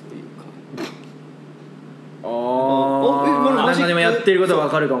きるというか。なんかでもやってることは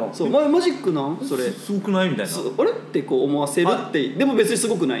分かるかも。そうマジックなんそれすごくないみたいな、あれってこう思わせるって。でも別にす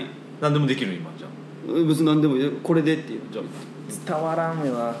ごくない。何でもできる今じゃあ別に何でもこれでっていう。じゃ伝わらん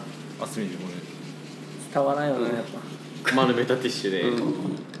よな。あすみじこ伝わらんよな、やっぱ丸めたティッシュで、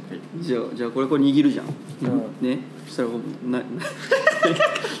じゃあこれ握るじゃん、ね。そしたら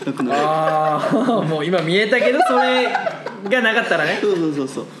なくなる。もう今見えたけどそれがなかったらね。そ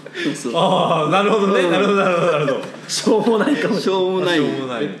うああなるほどね、なるほどしょうもないかもしょうもない。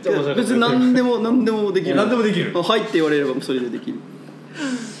別に何でもできる。何でもできる。はいって言われればそれでできる。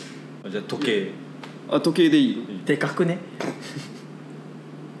じゃあ時計。時計でいい。でかくね。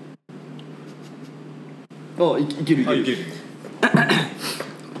いける。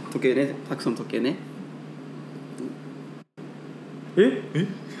時計ね、たくさん時計ね。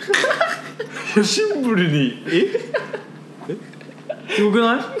シンプルにすごく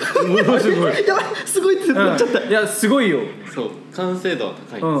ない？ものすごい。やばい、すごいってなっちゃった。いやすごいよ。そう完成度は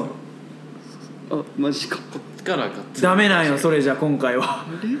高いんですよ、マジか。こっちからがっつりダメなんよそれじゃ今回は。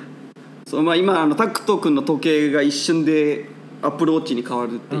そう今タクト君の時計が一瞬でアップルウォッチに変わ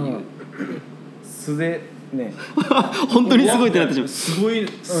るっていう。素でね。本当にすごいってなってしまう。すごい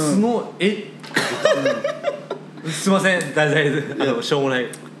素のすいません大体しょうもない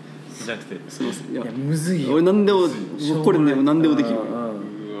じゃなくてすいません。いやむずいよ。俺何でもこれね何でもできる。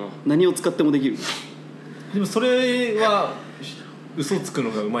何を使ってもできる。でもそれは嘘つく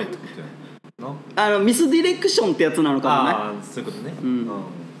のがうまいってことじゃないの？ミスディレクションってやつなのかもね。ああそういうことね。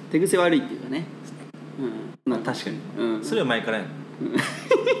手癖悪いっていうかね。確かに。それは前からやん。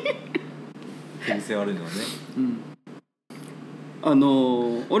手癖悪いのはね。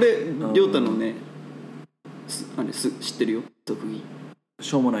俺亮太のね知ってるよ特技。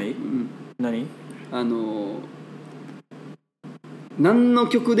しょうもない？何？何の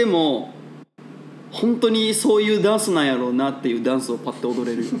曲でも本当にそういうダンスなんやろうなっていうダンスをパッと踊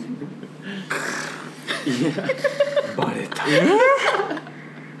れるよね。バレた。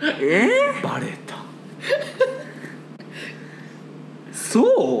バレた。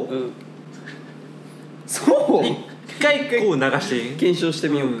そう？そう？一回こう流して検証して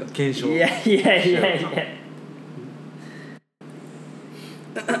みようか。検証。いや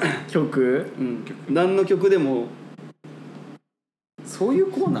曲？何の曲でもそうい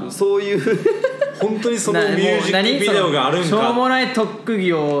うコーナー？そういう本当にそのミュージックビデオがあるんか。しょうもない特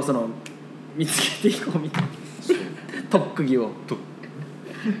技を見つけていこうみたいな。特技を。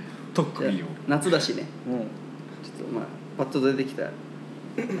特技を。夏だしね。ちょっとパッと出てきた。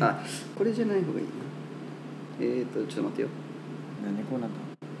これじゃない方がいいな。ちょっと待ってよ。何こうなん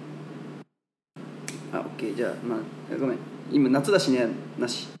だ。オッケー。じゃあごめん。今夏だしねな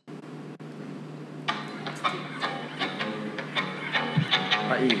し。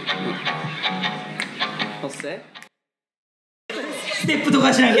いい。ステップと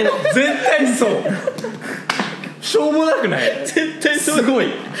か知らんけど絶対そう。しょうもなくない？絶対そう。すごい。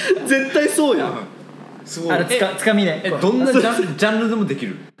絶対そうやん。すごい。つかみね。どんなジャンルでもでき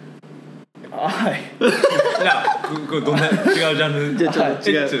る？はい。いやこれどんな違うジャンル？じゃあちょ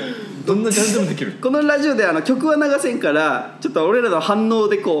っと違う。どんなジャンルでもできる？このラジオで曲は流せんからちょっと俺らの反応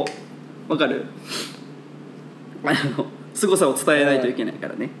でこう分かる？凄さを伝えないといけないか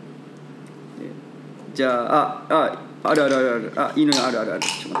らね。じゃああるいいのよある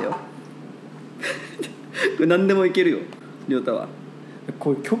ちょっと待ってよ。これ何でもいけるよ亮太は。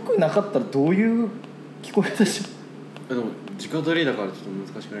これ曲なかったらどういう聞こえ方しよでも直撮りだからちょっと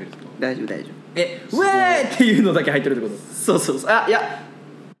難しくないですか？大丈夫。う。ウェーっていうのだけ入ってるってこと？そういや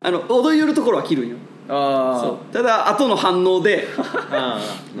踊り寄るところは切るんよ。そうただ後の反応でなる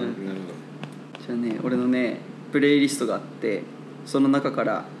ほど。じゃあね俺のねプレイリストがあってその中か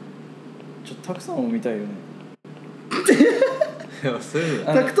らちょっとたくさんも見たいよね。いやそういう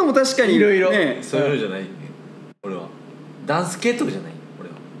のタクトも確かにいろいろね。そういうのじゃない。俺はダンス系とかじゃない俺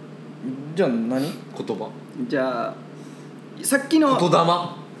は。じゃあ何？言葉。じゃあさっきの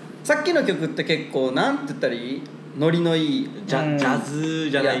曲って結構なんて言ったらいい？ノリのいいジャズ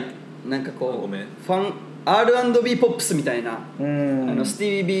じゃない。なんかこうごめん。ファン R&B ポップスみたいなステ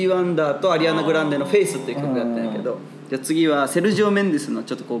ィービー・ワンダーとアリアナ・グランデの「フェイス」っていう曲があったんやけど、じゃあ次はセルジオ・メンデスの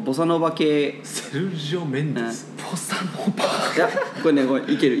ちょっとこうボサノバ系。セルジオ・メンデス、ポおっさんのパー。いやこれねこ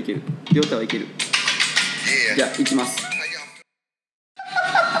れいける亮太はいける。じゃあいきます。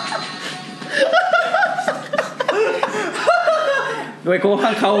ごめん後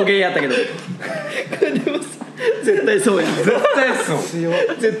半顔芸やったけど。絶対そうやん。絶対そう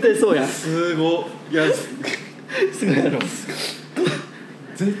絶対そうやん。すごいやすごいやろ。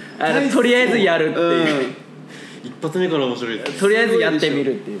とりあえずやるっていう、一発目から面白いです。とりあえずやってみ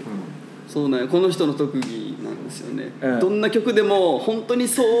るっていう、そうなんや。この人の特技なんですよね、どんな曲でも本当に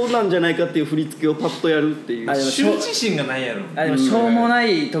そうなんじゃないかっていう振り付けをパッとやるっていう。羞恥心がないやろ。でもしょうもな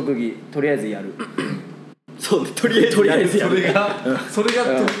い特技とりあえずやる。そうとりあえずやる。それ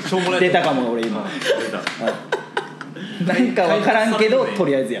がしょうもない。出たかも俺今。なんか分からんけどと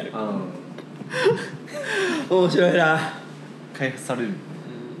りあえずやる。面白いな。開発される。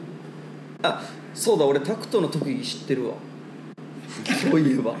あ、そうだ俺タクトの特技知ってるわ。そう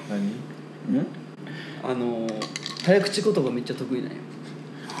いえば早口言葉めっちゃ得意なんや。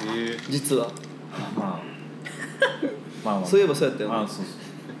実はまあそういえばそうやったよね。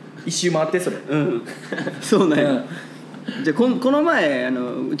一周回ってそれ。そうなんや。じゃあこの前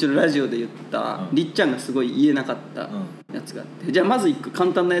うちのラジオで言ったりっちゃんがすごい言えなかったやつがあって、じゃあまず一個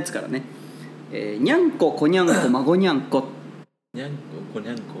簡単なやつからね。にゃんここにゃんこまごにゃんこ。にゃんここに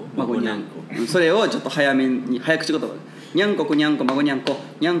ゃんこまごにゃんこ。それをちょっと早めに早口言葉でにゃんここにゃんこまごにゃんこ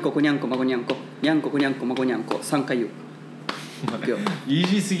にゃんここにゃんこまごにゃんこにゃんここにゃんこまごにゃんこ3回言う。イー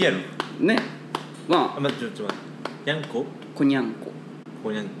ジーすぎやろね。まあ待ってちょっと待ってにゃんここにゃんこ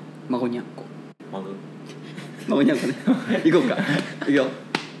こにゃんこまごにゃんこまごにゃんこね。行こうか。いくよ。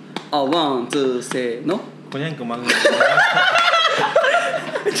ワンツーせーの。こにゃんこまごにゃんこ。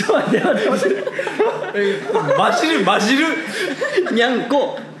ちょっと待ってバジルにゃん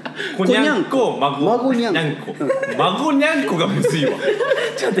ここにゃんこまごにゃんこまごにゃんこがむずいわ。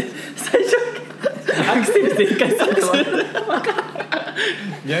ちょっと待って最初アクセル全開すると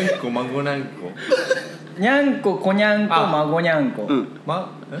にゃんこまごにゃんこにゃんここにゃんこまごにゃんこ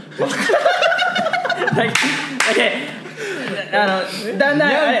だんだ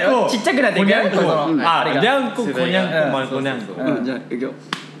んあれちっちゃくなっていく。にゃんここにゃんこまごにゃんこ。じゃあいくよ。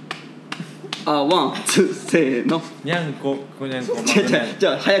ワンツーせーの。にゃんここにゃんこまごにゃんこ。じ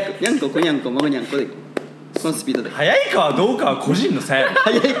ゃあ早くにゃんここにゃんこまごにゃんこでこのスピードで。早いかはどうかは個人の差やろ。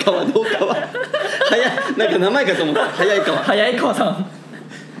早いかはどうかはなんか名前かと思った。早いかは早い川さん。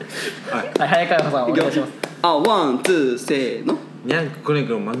早い川さんお願いします。ワンツーせーの。にゃんここにゃん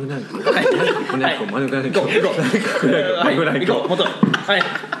こまごにゃんこ。にゃんここにゃんこまごにゃんこ。行こうもっとはい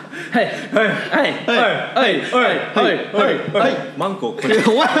マンコこにピー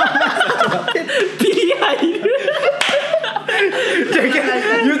入る。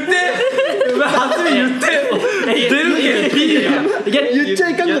言って初め言って出るけどピーや言っちゃ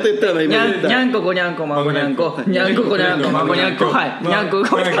いかんこと言ったら今言った。にゃんここにゃんこまごにゃんこにゃんここにゃんこまごにゃんこはいにゃんこ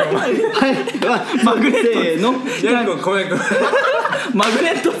こにゃんこマグネットにゃんここにゃんこマグ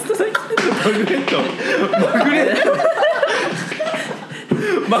ネット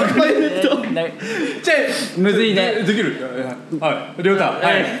むずいね。できる。はいりょうた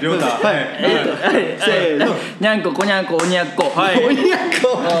りょうたせーの。にゃんここにゃんこおにゃっこおにゃんこ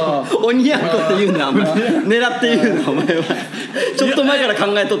おにゃんこって言うんだお前。狙って言うんだお前は。ちょっと前から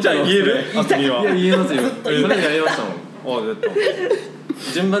考えとっちゃうの。言える？言えますよ。それやりましたもん。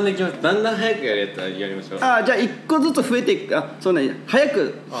順番でいきます。だんだん早くやるやつはやりましょう。じゃあ1個ずつ増えていく。そうね早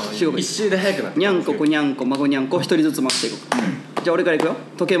く一周で早くなって。にゃんここにゃんこまごにゃんこ1人ずつ回していこう。じゃあ俺からいくよ。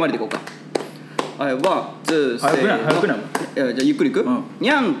時計回りでいこうか。ワンツーせーの。早くないじゃあゆっくりいく。に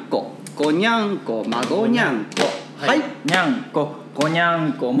ゃんここにゃんこまごにゃんこ。はい。にゃんここにゃ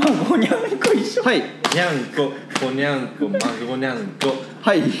んこまごにゃんこ一緒。はい。にゃんここにゃんこまごにゃんこ。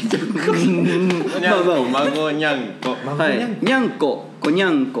はい。まごにゃんこ。はい。にゃんここにゃ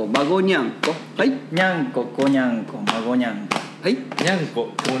んこまごにゃんこ。はい。にゃんここにゃんこまごにゃんこ。はい。にゃんこ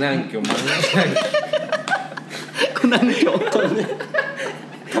こにゃんこまごにゃんこ。こなんきょ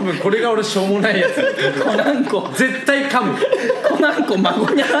多分これが俺しょうもないやつ。こなんこ絶対噛む。こなんこまご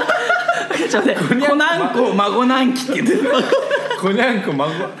にゃんちょっと待ってこなんこまごなんきって言ってる。こにゃんこま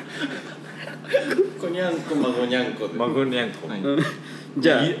ごこにゃんこまごにゃんこで。まごにゃんこ。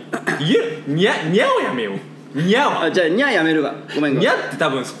じゃあにゃをやめよう。にゃを。じゃあにゃやめるわ。ごめん。にゃって多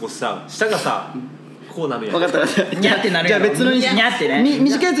分そこさ下がさこうなるやん。分かった分かった。にゃってなるじゃあ別のににゃってね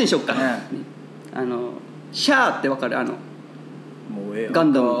短いやつにしよっか。シャーって分かるもうええガ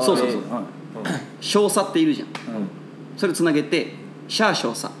ンダムそう少佐っているじゃん。それつなげてシャー少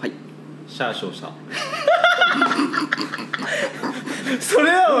佐。はい。シャー少佐。そ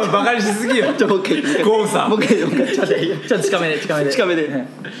れはバカにしすぎよ。ゴーさん。もう一回ちょっと近めで近めで。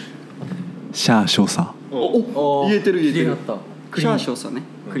シャー少佐。お言えてるシャーショーさんね。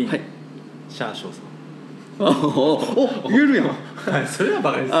クリーン、はい、シャーショーさん。お言えるやん。はい、それは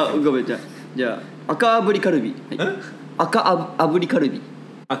バカです。ごめん、じゃあ赤炙りカルビ、はい、赤炙りカルビ、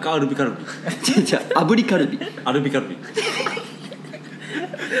赤アルビカルビ、じゃあ炙りカルビ、アルビカルビ。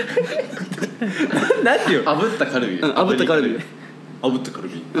なんていう炙ったカルビ、炙ったカルビ、炙ったカル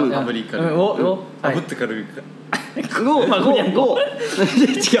ビ、炙りカルビ、炙ったカルビか。5違う、炙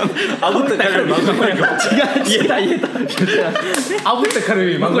ったカルビ、違違えた炙ったカル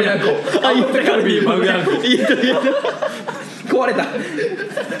ビマグヤンコ、炙ったカルビマグヤンコ、言えた壊れた。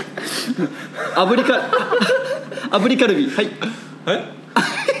炙りカルビ、はい、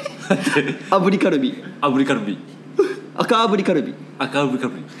炙りカルビ、炙りカルビ、赤炙りカルビ、赤炙りカ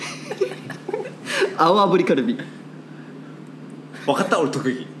ルビ、青炙りカルビ。分かった、俺特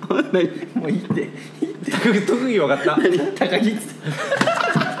技。何？もういいって特技分かった。高木っつって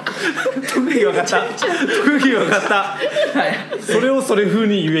特技分かった。特技分かった。はい。それをそれ風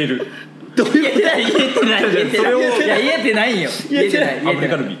に言える。どういうこと？言えてないそれを言えてないよ。言えてない。炙り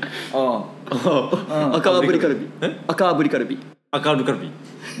カルビ。赤炙りカルビ。赤炙りカルビ。赤炙りカルビ。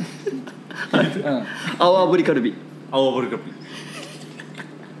青炙りカルビ。青炙りカルビ。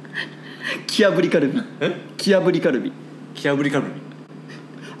黄炙りカルビ。黄炙りカルビ。黄炙りカルビ。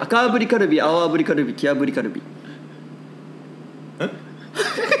赤炙りカルビ、青炙りカルビ、黄炙りカルビ。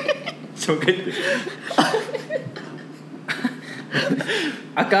紹介って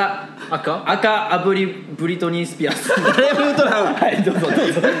赤炙りブリトニー・スピアーズ。誰も言うとらん。はい、どうぞ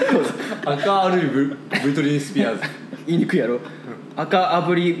赤あるブリトニー・スピアーズ。言いにくいやろ。赤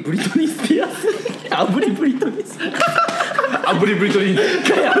炙りブリトニー・スピアーズ。炙りブリトニー・スピアーズ。炙りブリトニー。一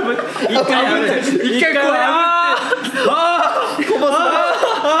回炙って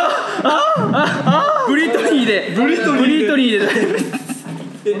ブリトニーで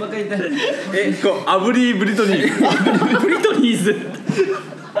お腹痛い。炙りブリトニー。ブリトニーズ。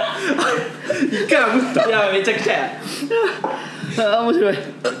一回炙った。いやめちゃくちゃや。面白い。や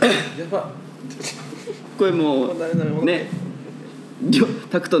ば。これもうね、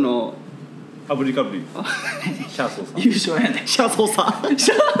タクトの炙りカルビ。シャーソーさん。優勝やね。シャーソーさん。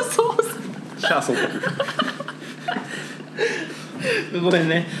シャーソーごめん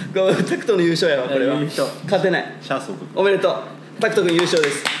ね、タクトの優勝やわ、これは。勝てない。シャーソー。おめでとう、タクト君優勝で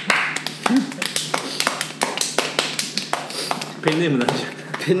す。ペンネームなんじゃ。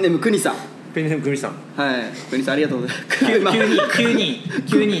ペンネームくにさん。ペンネームくみさん。はい、くにさんありがとうございます。急に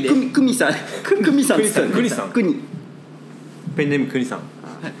で。くみさん。くにさん。くに。ペンネームくにさん。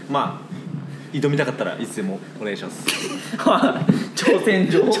まあ挑みたかったらいつでもお願いします。挑戦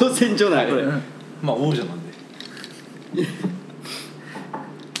状だこれ。まあ王者なんで。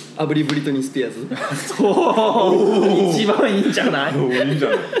炙りブリトニー・スピアーズ。一番いいんじゃない？いいんじゃ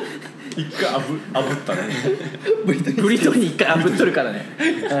ない。一回炙ったね。ブリトニー一回炙っとるからね。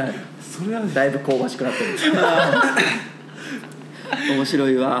それはだいぶ香ばしくなってる。面白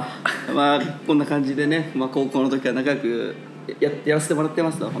いわ。まあこんな感じでね、まあ高校の時は仲良くやらせてもらって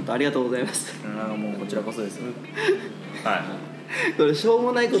ますの。本当ありがとうございます。もうこちらこそです。はい。これしょう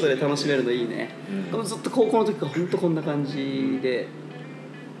もないことで楽しめるのいいね。ずっと高校の時から本当こんな感じで。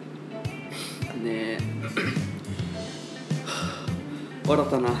ねえ。笑っ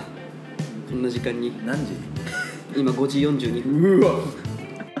たな。こんな時間に。何時？今5時42分。うわ。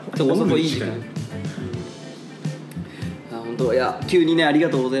そこそこいい時間。本当いや急にねありが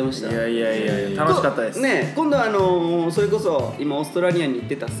とうございました。いや楽しかったです。ね今度はそれこそ今オーストラリアに行っ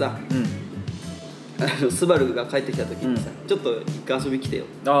てたさ。スバルが帰ってきた時にさ、ちょっと一回遊び来てよ。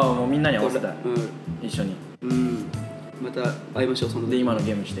ああもうみんなに合わせたい。一緒に。また会いましょう。そので今の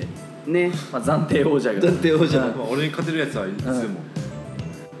ゲームして。ね。まあ暫定王者が。俺に勝てるやつはいつでも。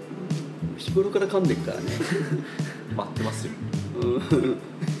日頃から噛んでるからね。待ってますよ。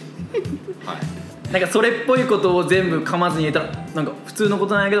はい。なんかそれっぽいことを全部噛まずに言えたらなんか普通のこ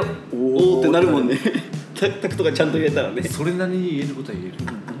となんやけどおおってなるもんね。タクとかちゃんと言えたらね。それなりに言えることは言える。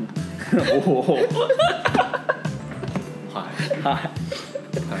おお。はい。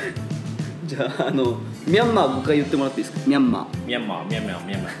じゃあミャンマー5回言ってもらっていいですか。ミャンマー。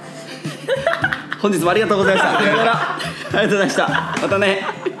本日もありがとうございました。さよなら。ありがとうございました。またね。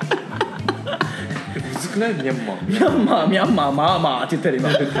むずくない？ミャンマーまあまあって言ったら今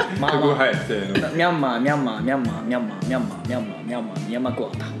まあまあはいせーのミャンマークワ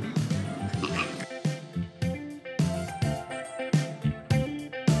タ